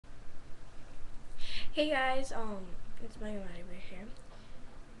Hey guys, it's MegaMaddyBear here,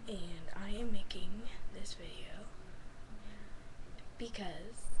 and I am making this video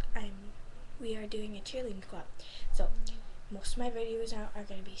because we are doing a cheerleading club. So most of my videos now are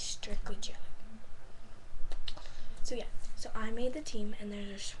going to be strictly cheerleading. So yeah, so I made the team, and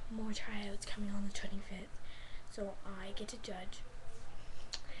there's more tryouts coming on the 25th. So I get to judge.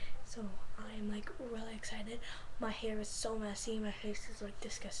 So I'm like really excited. My hair is so messy, my face is like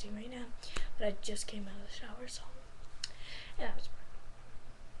disgusting right now, but I just came out of the shower, so yeah, that was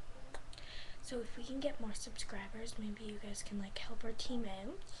fun. So if we can get more subscribers, maybe you guys can like help our team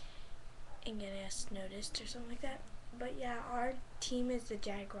out and get us noticed or something like that. But yeah, our team is the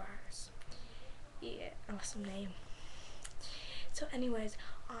Jaguars. Yeah, awesome name. So anyways,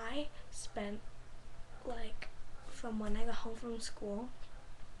 I spent like from when I got home from school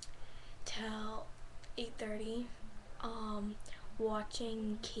till 8:30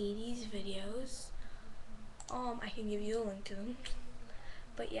 watching Katie's videos. I can give you a link to them.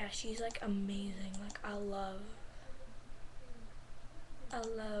 But yeah, she's like amazing. Like I love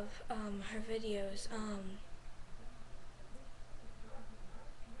her videos.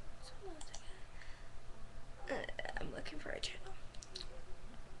 I'm looking for a channel.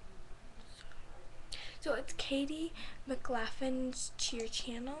 So it's Katie McLaughlin's cheer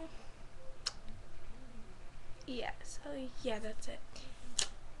channel. Yeah, so yeah, that's it.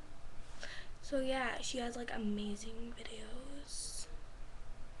 So yeah, she has like amazing videos.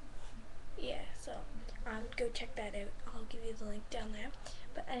 Yeah, so go check that out. I'll give you the link down there.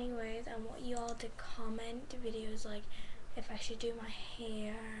 But anyways, I want you all to comment videos like if I should do my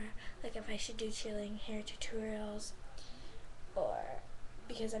hair, like if I should do cheerleading hair tutorials, or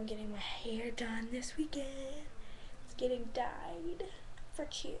because I'm getting my hair done this weekend. It's getting dyed for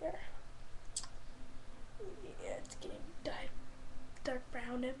cheer. Yeah, it's getting dyed dark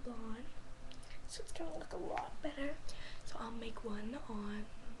brown and blonde. So it's gonna look a lot better. So I'll make one on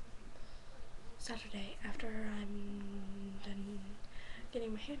Saturday after I'm done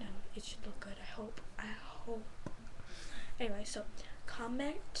getting my hair done. It should look good, I hope. Anyway, so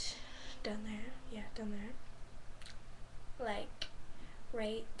comment down there. Yeah, down there. Like,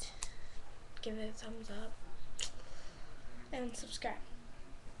 rate, give it a thumbs up, and subscribe.